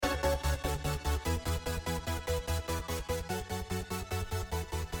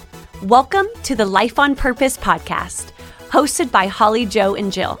Welcome to the Life on Purpose podcast, hosted by Holly, Joe,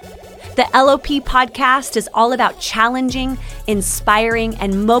 and Jill. The LOP podcast is all about challenging, inspiring,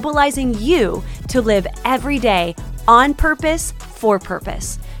 and mobilizing you to live every day on purpose for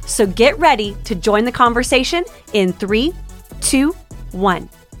purpose. So get ready to join the conversation in 3, 2, 1.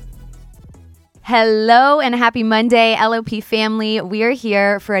 Hello and happy Monday, LOP family. We are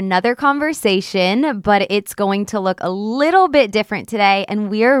here for another conversation, but it's going to look a little bit different today. And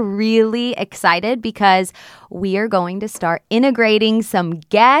we are really excited because we are going to start integrating some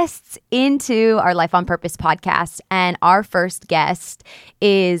guests into our Life on Purpose podcast. And our first guest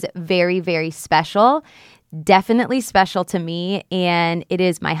is very, very special. Definitely special to me. And it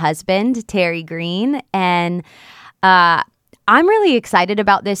is my husband, Terry Green. And I'm really excited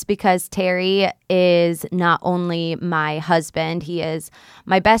about this because Terry is not only my husband, he is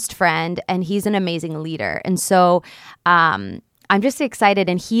my best friend, and he's an amazing leader. And so I'm just excited,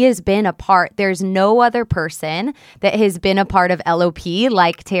 and he has been a part. There's no other person that has been a part of LOP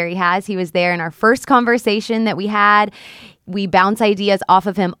like Terry has. He was there in our first conversation that we had. We bounce ideas off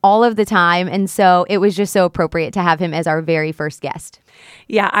of him all of the time, and so it was just so appropriate to have him as our very first guest.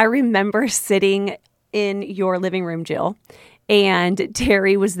 Yeah, I remember sitting in your living room, Jill, and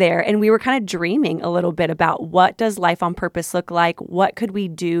Terry was there, and we were kind of dreaming a little bit about what does life on purpose look like? What could we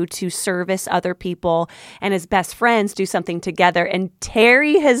do to service other people and as best friends do something together? And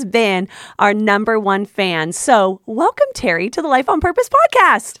Terry has been our number one fan. So welcome, Terry, to the Life on Purpose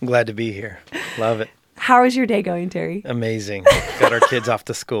podcast. I'm glad to be here. Love it. How is your day going, Terry? Amazing. Got our kids off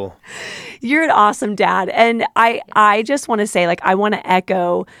to school. You're an awesome dad. And I just want to say, I want to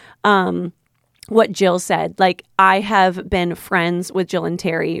echo what Jill said. I have been friends with Jill and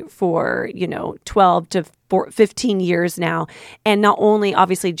Terry for, 12 to 15 years now. And not only,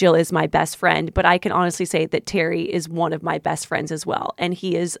 obviously, Jill is my best friend, but I can honestly say that Terry is one of my best friends as well. And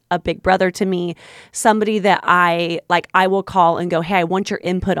he is a big brother to me, somebody that I will call and go, hey, I want your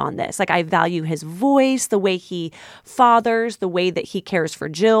input on this. I value his voice, the way he fathers, the way that he cares for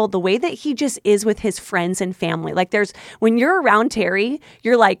Jill, the way that he just is with his friends and family. When you're around Terry,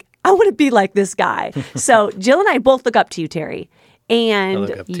 you're like, I want to be like this guy. So Jill and I both look up to you, Terry.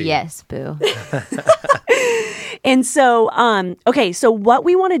 And yes, boo. And so, so what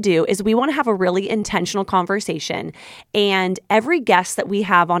we want to do is we want to have a really intentional conversation. And every guest that we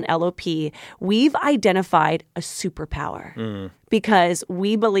have on LOP, we've identified a superpower because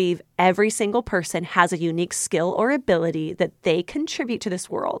we believe every single person has a unique skill or ability that they contribute to this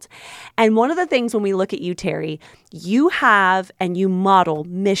world. And one of the things when we look at you, Terry, you have and you model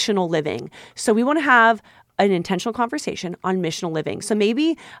missional living. So we want to have an intentional conversation on missional living. So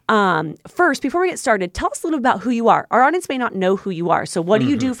maybe first, before we get started, tell us a little about who you are. Our audience may not know who you are. So what do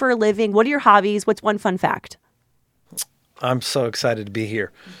you do for a living? What are your hobbies? What's one fun fact? I'm so excited to be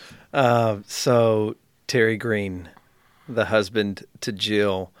here. So Terry Green, the husband to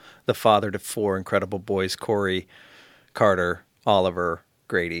Jill, the father to 4 incredible boys, Corey, Carter, Oliver,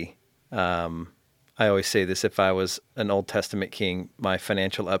 Grady. I always say this, if I was an Old Testament king, my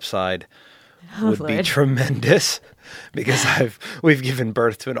financial upside would be tremendous because we've given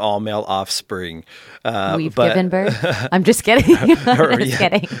birth to an all-male offspring. Given birth? I'm just kidding.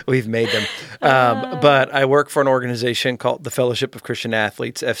 Kidding. We've made them. But I work for an organization called the Fellowship of Christian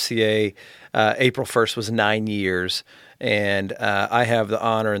Athletes, FCA. April 1st was 9 years. And I have the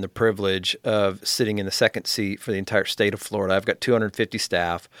honor and the privilege of sitting in the second seat for the entire state of Florida. I've got 250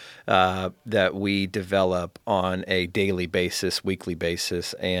 staff that we develop on a daily basis, weekly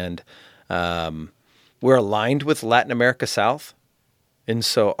basis. And we're aligned with Latin America South. And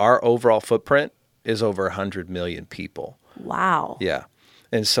so our overall footprint is over 100 million people. Wow. Yeah.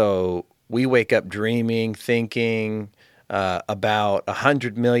 And so we wake up dreaming, thinking about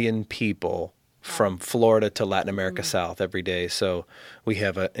 100 million people from Florida to Latin America South every day. So we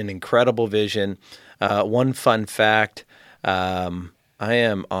have an incredible vision. One fun fact, I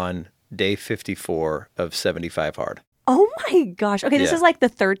am on day 54 of 75 Hard. Oh my gosh. Okay, this is the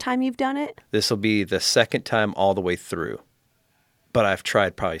third time you've done it? This will be the second time all the way through. But I've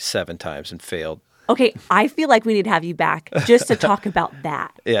tried probably 7 times and failed. Okay, I feel like we need to have you back just to talk about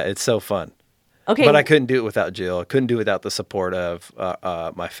that. Yeah, it's so fun. Okay. But I couldn't do it without Jill. I couldn't do it without the support of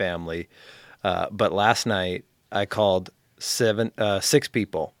my family. But last night, I called 6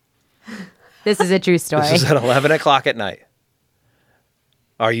 people. This is a true story. This was at 11 o'clock at night.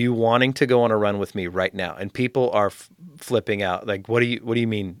 Are you wanting to go on a run with me right now? And people are flipping out. What do you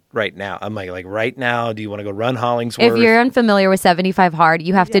mean right now? I'm like right now? Do you want to go run Hollingsworth? If you're unfamiliar with 75 Hard,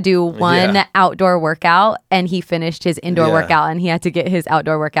 you have to do one outdoor workout, and he finished his indoor workout, and he had to get his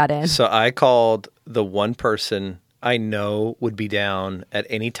outdoor workout in. So I called the one person I know would be down at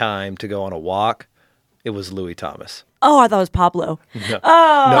any time to go on a walk, it was Louis Thomas. Oh, I thought it was Pablo. No,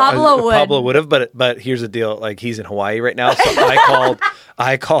 Pablo would. Pablo would have, but here's the deal. Like, he's in Hawaii right now, so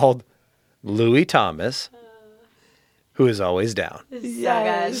I called Louis Thomas, who is always down.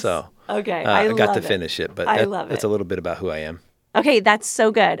 Yes. So okay, I got love to finish it, but I love that's it. a little bit about who I am. Okay, that's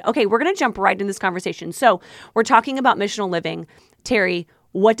so good. Okay, we're going to jump right into this conversation. So we're talking about missional living. Terry,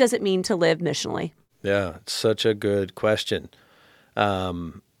 what does it mean to live missionally? Yeah, it's such a good question.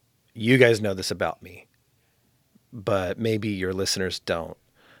 You guys know this about me, but maybe your listeners don't.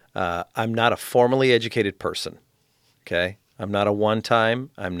 I'm not a formally educated person, okay? I'm not a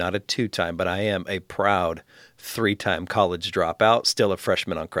one-time, I'm not a two-time, but I am a proud 3-time college dropout, still a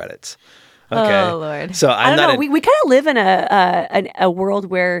freshman on credits. Okay. Oh, Lord. So I don't know. We kind of live in a world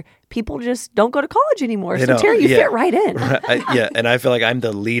where people just don't go to college anymore. So Terry, you fit right in. Yeah, and I feel like I'm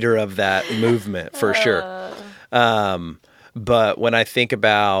the leader of that movement for sure. But when I think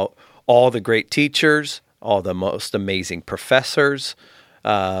about all the great teachers, all the most amazing professors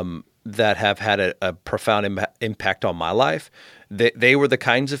that have had a profound impact on my life, they were the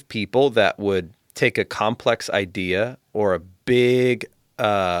kinds of people that would take a complex idea or a big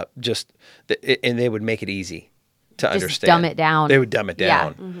and they would make it easy to understand. Just dumb it down. They would dumb it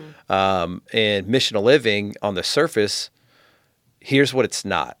down. Yeah. And missional living on the surface, here's what it's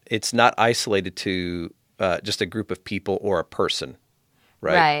not. It's not isolated to just a group of people or a person,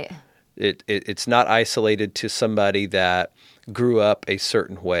 right? It's not isolated to somebody that grew up a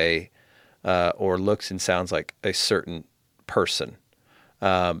certain way or looks and sounds like a certain person.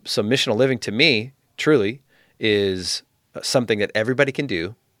 So missional living to me, truly, is something that everybody can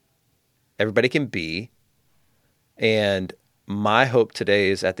do, everybody can be. And my hope today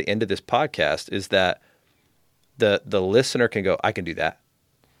is at the end of this podcast is that the listener can go, I can do that.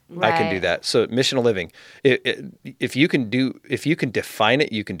 Right. I can do that. So missional living, if you can define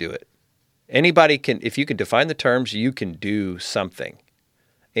it, you can do it. Anybody can, if you can define the terms, you can do something.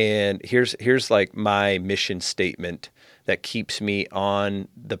 And here's like my mission statement that keeps me on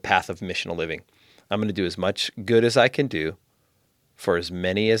the path of missional living. I'm going to do as much good as I can do for as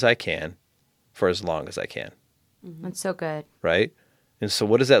many as I can for as long as I can. That's so good. Right? And so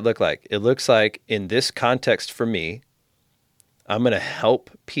what does that look like? It looks like in this context for me, I'm going to help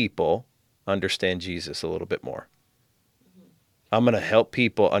people understand Jesus a little bit more. I'm going to help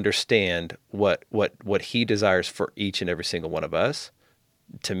people understand what he desires for each and every single one of us.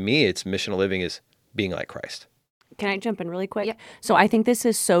 To me, it's missional living is being like Christ. Can I jump in really quick? Yep. So I think this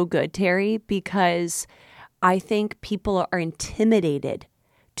is so good, Terry, because I think people are intimidated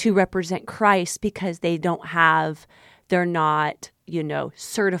to represent Christ because they're not,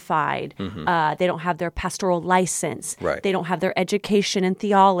 certified. They don't have their pastoral license. Right. They don't have their education in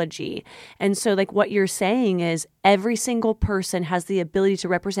theology. And so like what you're saying is every single person has the ability to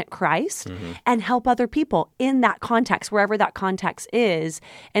represent Christ and help other people in that context, wherever that context is.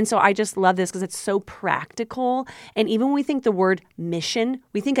 And so I just love this because it's so practical. And even when we think the word mission,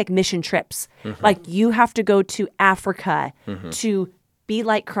 we think like mission trips. Like you have to go to Africa to be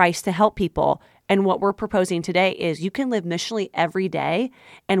like Christ to help people. And what we're proposing today is you can live missionally every day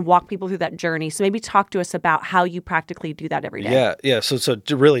and walk people through that journey. So maybe talk to us about how you practically do that every day. Yeah. So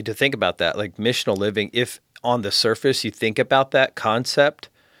to think about that, like missional living, if on the surface you think about that concept,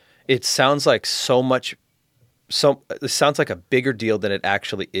 it sounds like it sounds like a bigger deal than it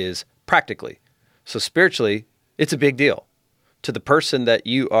actually is practically. So spiritually, it's a big deal. To the person that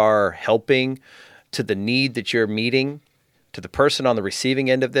you are helping, to the need that you're meeting, to the person on the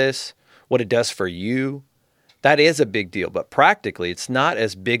receiving end of this, what it does for you, that is a big deal. But practically, it's not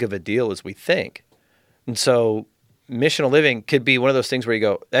as big of a deal as we think. And so missional living could be one of those things where you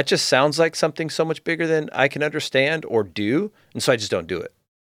go, that just sounds like something so much bigger than I can understand or do. And so I just don't do it.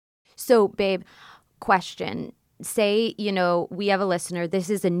 So, babe, question. Say, we have a listener, this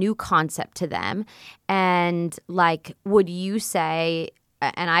is a new concept to them. And would you say,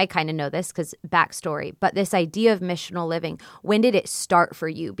 and I kind of know this because backstory, but this idea of missional living, when did it start for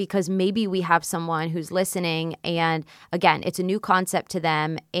you? Because maybe we have someone who's listening and again, it's a new concept to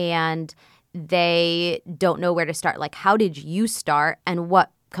them and they don't know where to start. Like, how did you start and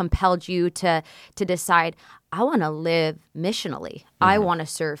what compelled you to decide, I want to live missionally. I want to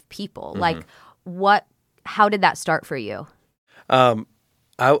serve people. How did that start for you?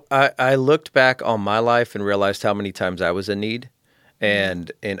 I looked back on my life and realized how many times I was in need.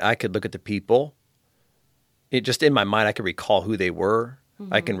 And I could look at the people. It just in my mind, I could recall who they were.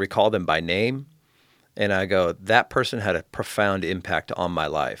 I can recall them by name. And I go, that person had a profound impact on my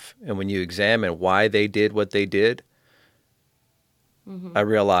life. And when you examine why they did what they did, I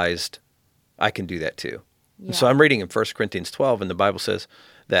realized I can do that too. And so I'm reading in 1 Corinthians 12, and the Bible says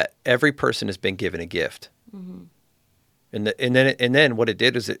that every person has been given a gift. And then what it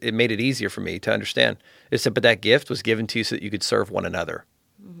did is it made it easier for me to understand. It said, but that gift was given to you so that you could serve one another.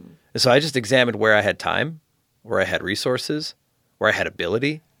 And so I just examined where I had time, where I had resources, where I had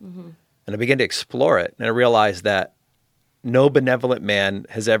ability, and I began to explore it. And I realized that no benevolent man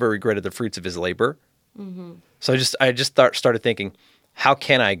has ever regretted the fruits of his labor. So I just started thinking, how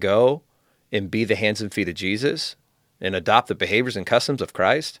can I go and be the hands and feet of Jesus and adopt the behaviors and customs of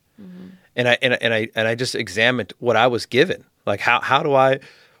Christ? And I just examined what I was given. Like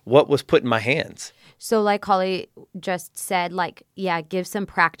what was put in my hands? So like Holly just said, like, give some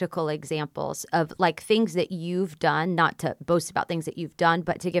practical examples of like things that you've done, not to boast about things that you've done,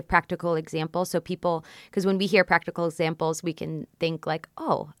 but to give practical examples. So people, because when we hear practical examples, we can think like,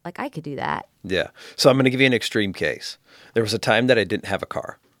 oh, like I could do that. Yeah. So I'm going to give you an extreme case. There was a time that I didn't have a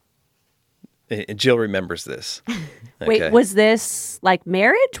car. And Jill remembers this. Okay. Wait, was this like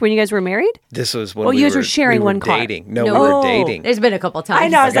marriage when you guys were married? This was when you guys were sharing one car. dating. No, we were dating. There's been a couple times. I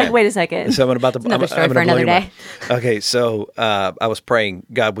know. I was like, wait a second. So I'm about to. Another story for another day. Okay, so I was praying,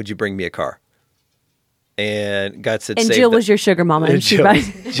 God, would you bring me a car? And God said, and Jill was your sugar mama. And Jill,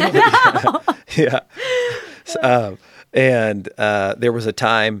 yeah. And there was a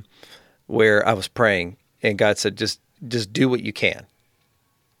time where I was praying, and God said, just do what you can.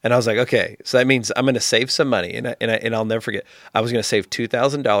 And I was like, okay, so that means I'm going to save some money, and I'll never forget. I was going to save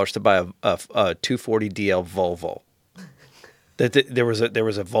 $2,000 to buy a 240DL Volvo. There was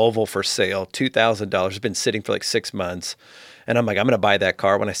a Volvo for sale, $2,000. It's been sitting for like 6 months, and I'm like, I'm going to buy that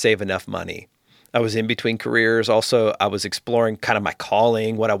car when I save enough money. I was in between careers. Also, I was exploring kind of my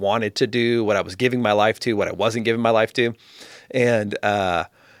calling, what I wanted to do, what I was giving my life to, what I wasn't giving my life to, and I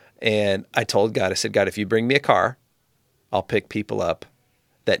told God, I said, God, if you bring me a car, I'll pick people up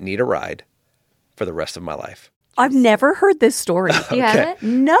that need a ride for the rest of my life. I've never heard this story. Do you have it?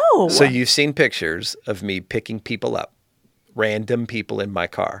 No. So you've seen pictures of me picking people up, random people in my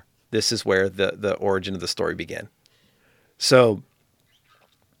car. This is where the origin of the story began. So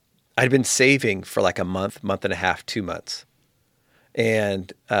I'd been saving for like a month and a half, 2 months.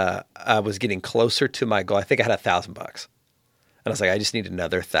 And I was getting closer to my goal. I think I had $1,000. And I was like, I just need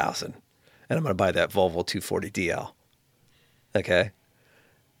another 1,000. And I'm going to buy that Volvo 240DL. Okay.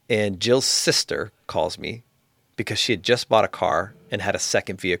 And Jill's sister calls me because she had just bought a car and had a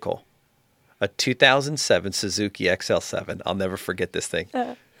second vehicle, a 2007 Suzuki XL7. I'll never forget this thing.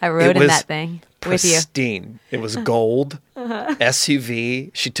 I rode in that thing pristine. with you. It was gold,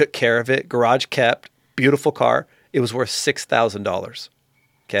 SUV. She took care of it, garage kept, beautiful car. It was worth $6,000.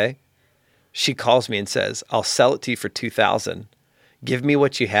 Okay. She calls me and says, I'll sell it to you for $2,000. Give me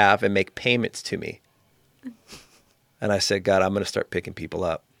what you have and make payments to me. And I said, God, I'm going to start picking people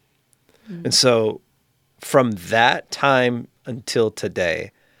up. And so from that time until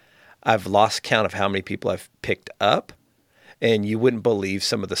today, I've lost count of how many people I've picked up. And you wouldn't believe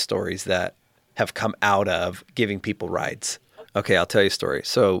some of the stories that have come out of giving people rides. Okay, I'll tell you a story.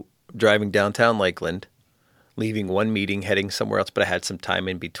 So driving downtown Lakeland, leaving one meeting, heading somewhere else, but I had some time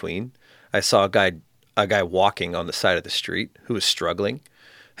in between. I saw a guy walking on the side of the street who was struggling,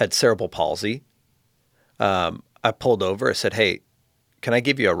 had cerebral palsy. I pulled over. I said, hey, can I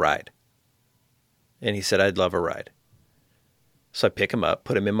give you a ride? And he said, I'd love a ride. So I pick him up,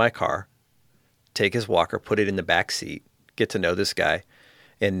 put him in my car, take his walker, put it in the back seat, get to know this guy.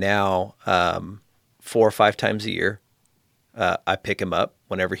 And now 4 or 5 times a year, I pick him up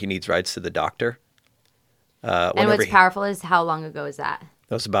whenever he needs rides to the doctor. And what's powerful is how long ago is that?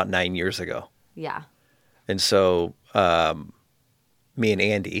 That was about 9 years ago. Yeah. And so me and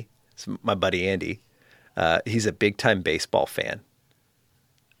Andy, my buddy Andy, he's a big-time baseball fan,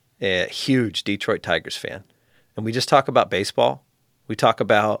 a huge Detroit Tigers fan. And we just talk about baseball. We talk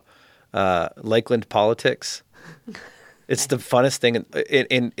about Lakeland politics. It's the funnest thing.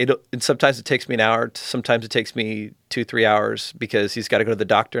 And sometimes it takes me an hour. Sometimes it takes me 2-3 hours because he's got to go to the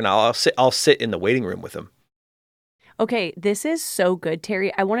doctor, and I'll sit in the waiting room with him. Okay, this is so good,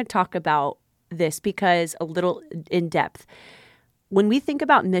 Terry. I want to talk about this because a little in depth. When we think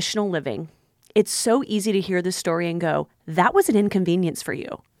about missional living, it's so easy to hear the story and go, that was an inconvenience for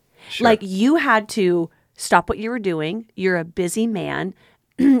you. Sure. Like you had to stop what you were doing. You're a busy man,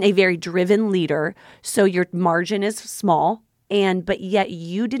 a very driven leader. So your margin is small. But yet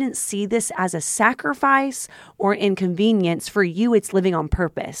you didn't see this as a sacrifice or inconvenience. For you, it's living on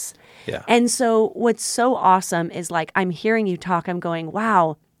purpose. Yeah. And so what's so awesome is like, I'm hearing you talk, I'm going,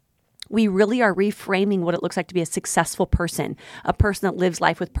 wow, we really are reframing what it looks like to be a successful person, a person that lives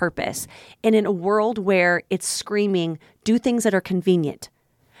life with purpose. And in a world where it's screaming, do things that are convenient,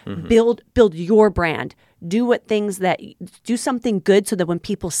 build your brand, do something good so that when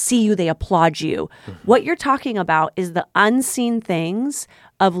people see you, they applaud you. What you're talking about is the unseen things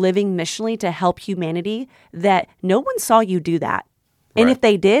of living missionally to help humanity that no one saw you do that. And if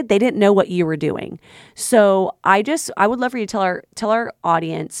they did, they didn't know what you were doing. So I would love for you to tell our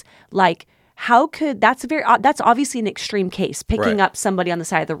audience, like, how could, that's obviously an extreme case, picking up somebody on the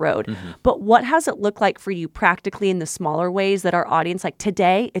side of the road. But what has it looked like for you practically in the smaller ways that our audience, like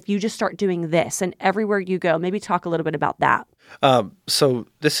today, if you just start doing this and everywhere you go, maybe talk a little bit about that. So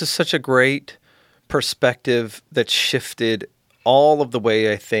this is such a great perspective that shifted all of the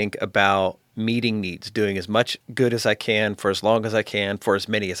way I think about meeting needs, doing as much good as I can for as long as I can, for as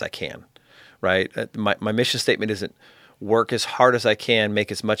many as I can, right? My mission statement isn't work as hard as I can,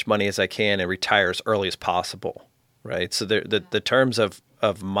 make as much money as I can, and retire as early as possible, right? So the terms of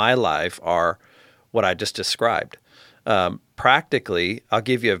my life are what I just described. Practically, I'll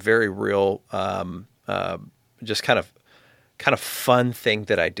give you a very real, just kind of fun thing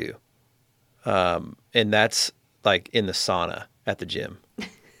that I do, and that's like in the sauna at the gym.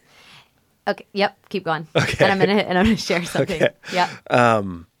 Okay. Yep. Keep going. Okay. And I'm gonna share something. Okay. Yeah.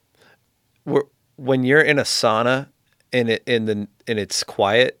 When you're in a sauna and it's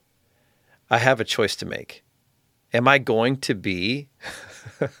quiet, I have a choice to make. Am I going to be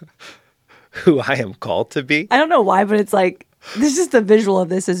who I am called to be? I don't know why, but it's like, this is the visual of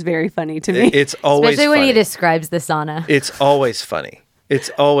this is very funny to me. It's always Especially when he funny. describes the sauna. It's always funny. It's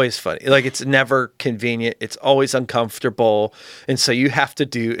always funny. Like, it's never convenient. It's always uncomfortable. And so you have to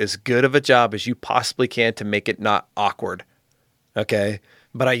do as good of a job as you possibly can to make it not awkward. Okay?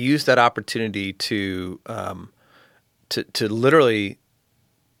 But I use that opportunity to literally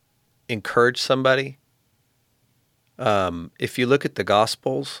encourage somebody. If you look at the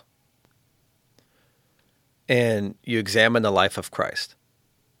Gospels and you examine the life of Christ,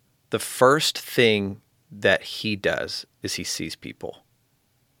 the first thing that he does is he sees people.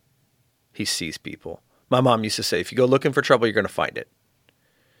 He sees people. My mom used to say, if you go looking for trouble, you're going to find it.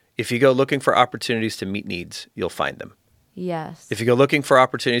 If you go looking for opportunities to meet needs, you'll find them. Yes. If you go looking for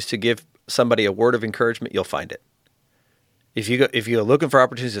opportunities to give somebody a word of encouragement, you'll find it. If you go looking for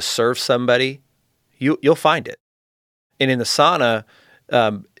opportunities to serve somebody, you'll find it. And in the sauna,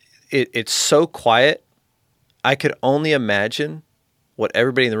 it's so quiet, I could only imagine what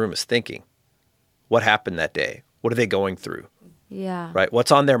everybody in the room is thinking. What happened that day? What are they going through? Yeah. Right?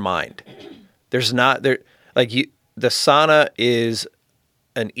 What's on their mind? The sauna is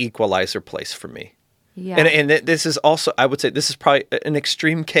an equalizer place for me. Yeah. And this is also, I would say, this is probably an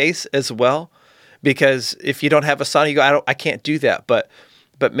extreme case as well, because if you don't have a sauna, you go, I can't do that. But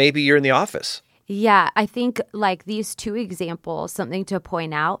maybe you're in the office. Yeah, I think like these two examples, something to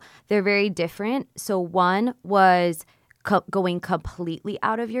point out, they're very different. So one was going completely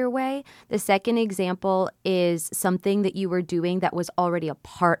out of your way. The second example is something that you were doing that was already a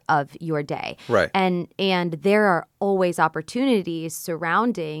part of your day. Right. And there are always opportunities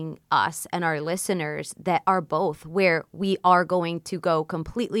surrounding us and our listeners that are both where we are going to go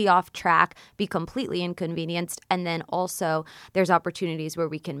completely off track, be completely inconvenienced, and then also there's opportunities where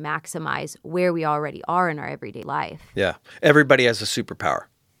we can maximize where we already are in our everyday life. Yeah. Everybody has a superpower,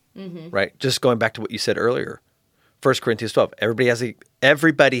 right? Just going back to what you said earlier. 1 Corinthians 12,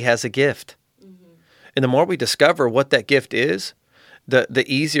 everybody has a gift. And the more we discover what that gift is, the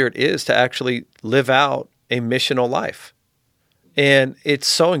easier it is to actually live out a missional life. And it's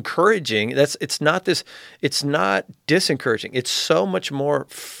so encouraging. It's not disencouraging. It's so much more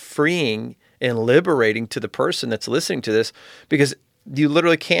freeing and liberating to the person that's listening to this, because you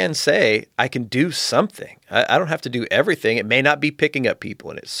literally can say, I can do something. I don't have to do everything. It may not be picking up people,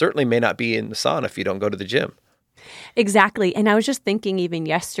 and it certainly may not be in the sauna if you don't go to the gym. Exactly. And I was just thinking even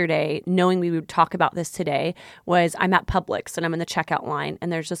yesterday, knowing we would talk about this today, was I'm at Publix and I'm in the checkout line.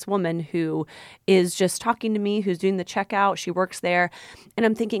 And there's this woman who is just talking to me, who's doing the checkout. She works there. And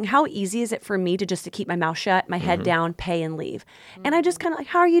I'm thinking, how easy is it for me to keep my mouth shut, my head down, pay and leave? And I just kind of like,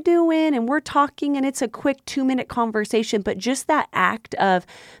 how are you doing? And we're talking and it's a quick 2-minute conversation. But just that act of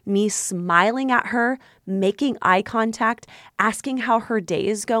me smiling at her, making eye contact, asking how her day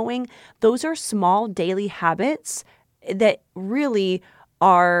is going, those are small daily habits that really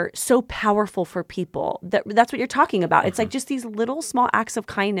are so powerful for people. That's what you're talking about. It's like just these little small acts of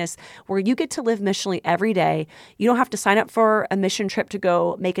kindness where you get to live missionally every day. You don't have to sign up for a mission trip to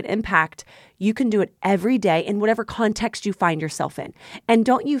go make an impact. You can do it every day in whatever context you find yourself in. And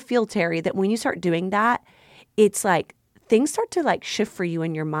don't you feel, Terry, that when you start doing that, it's like things start to like shift for you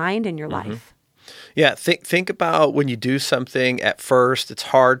in your mind and your life? Yeah, think about when you do something at first, it's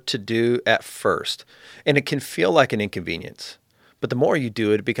hard to do at first, and it can feel like an inconvenience. but the more you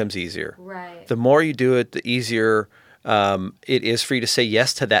do it, it becomes easier. Right. The more you do it, the easier it is for you to say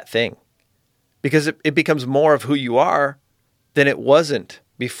yes to that thing, because it becomes more of who you are than it wasn't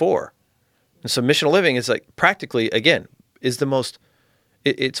before. And so missional living is like practically, again, is the most,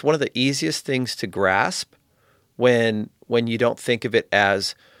 it's one of the easiest things to grasp when you don't think of it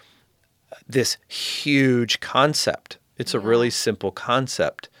as this huge concept. It's a really simple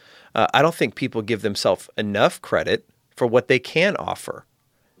concept. I don't think people give themselves enough credit for what they can offer.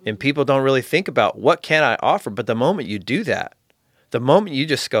 And people don't really think about what can I offer. But the moment you do that, the moment you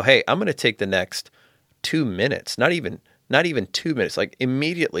just go, hey, I'm going to take the next 2 minutes, not even 2 minutes, like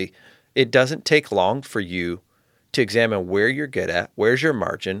immediately, it doesn't take long for you to examine where you're good at, where's your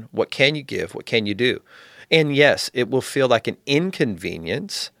margin, what can you give, what can you do. And yes, it will feel like an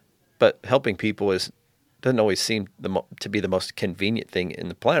inconvenience, but helping people doesn't always seem to be the most convenient thing in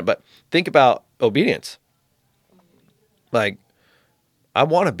the planet. But think about obedience. Like, I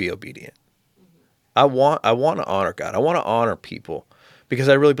want to be obedient. I want to honor God. I want to honor people because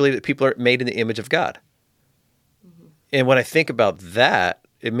I really believe that people are made in the image of God. And when I think about that,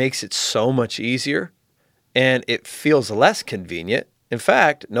 it makes it so much easier and it feels less convenient. In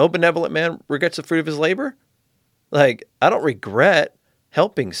fact, no benevolent man regrets the fruit of his labor. Like, I don't regret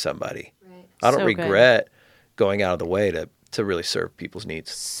helping somebody. Right. I don't regret going out of the way to really serve people's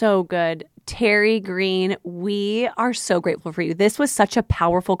needs. So good. Terry Green, we are so grateful for you. This was such a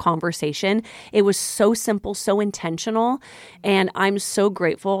powerful conversation. It was so simple, so intentional. And I'm so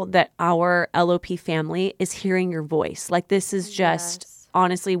grateful that our LOP family is hearing your voice. Like, this is just...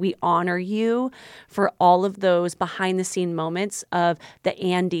 Honestly, we honor you for all of those behind the scene moments of the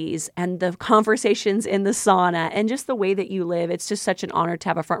Andes and the conversations in the sauna and just the way that you live. It's just such an honor to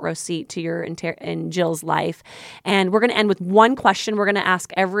have a front row seat to your and Jill's life. And we're going to end with one question. We're going to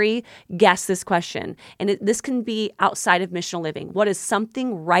ask every guest this question. And this can be outside of missional living. What is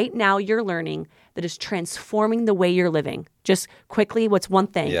something right now you're learning that is transforming the way you're living? Just quickly, what's one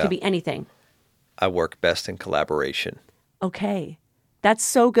thing? It could be anything. I work best in collaboration. Okay. That's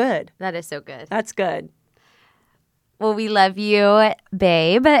so good. That is so good. That's good. Well, we love you,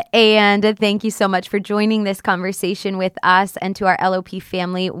 babe. And thank you so much for joining this conversation with us and to our LOP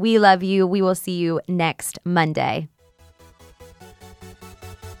family. We love you. We will see you next Monday.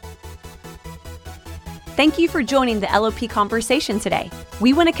 Thank you for joining the LOP conversation today.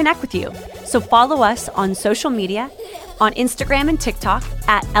 We want to connect with you. So follow us on social media, on Instagram and TikTok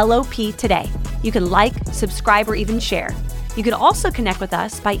at LOP Today. You can like, subscribe, or even share. You can also connect with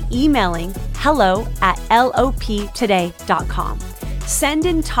us by emailing hello@loptoday.com. Send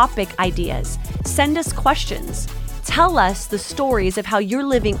in topic ideas. Send us questions. Tell us the stories of how you're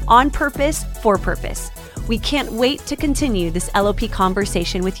living on purpose for purpose. We can't wait to continue this LOP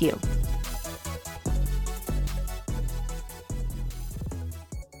conversation with you.